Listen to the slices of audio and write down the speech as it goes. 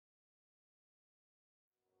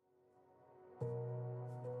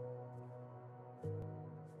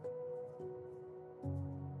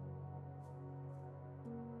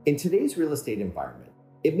In today's real estate environment,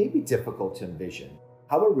 it may be difficult to envision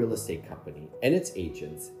how a real estate company and its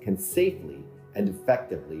agents can safely and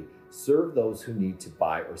effectively serve those who need to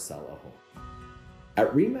buy or sell a home.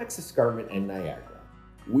 At RE/MAX Escarpment and Niagara,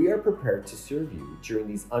 we are prepared to serve you during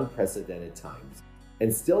these unprecedented times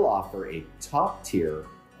and still offer a top-tier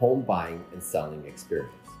home buying and selling experience.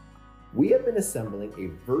 We have been assembling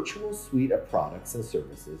a virtual suite of products and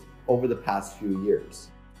services over the past few years,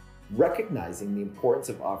 recognizing the importance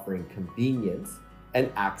of offering convenience and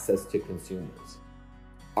access to consumers.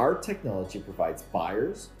 Our technology provides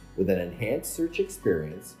buyers with an enhanced search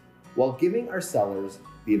experience while giving our sellers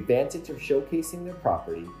the advantage of showcasing their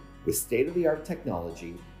property with state-of-the-art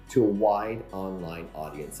technology to a wide online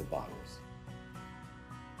audience of buyers.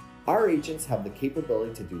 Our agents have the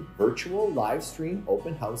capability to do virtual live stream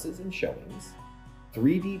open houses and showings,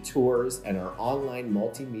 3D tours, and our online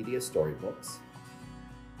multimedia storybooks.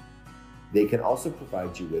 They can also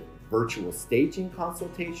provide you with virtual staging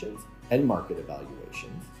consultations and market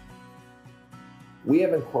evaluations. We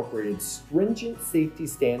have incorporated stringent safety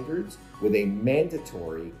standards with a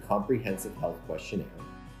mandatory comprehensive health questionnaire.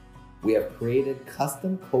 We have created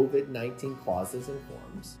custom COVID-19 clauses and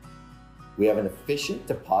forms. We have an efficient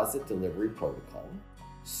deposit delivery protocol,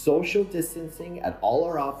 social distancing at all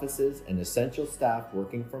our offices and essential staff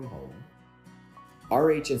working from home. Our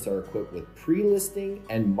agents are equipped with pre-listing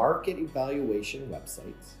and market evaluation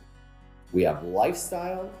websites. We have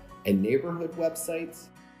lifestyle and neighborhood websites.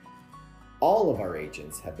 All of our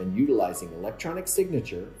agents have been utilizing electronic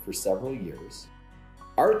signature for several years.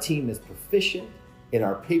 Our team is proficient in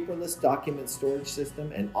our paperless document storage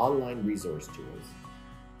system and online resource tools.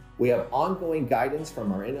 We have ongoing guidance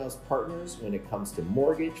from our in-house partners when it comes to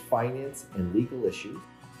mortgage, finance, and legal issues.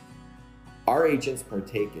 Our agents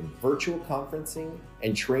partake in virtual conferencing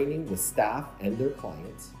and training with staff and their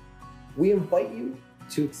clients. We invite you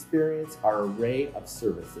to experience our array of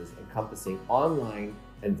services encompassing online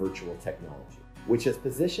and virtual technology, which has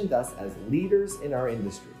positioned us as leaders in our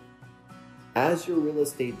industry. As your real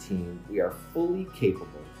estate team, we are fully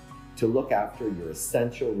capable to look after your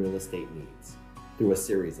essential real estate needs through a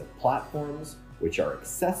series of platforms which are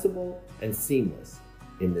accessible and seamless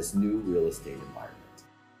in this new real estate environment.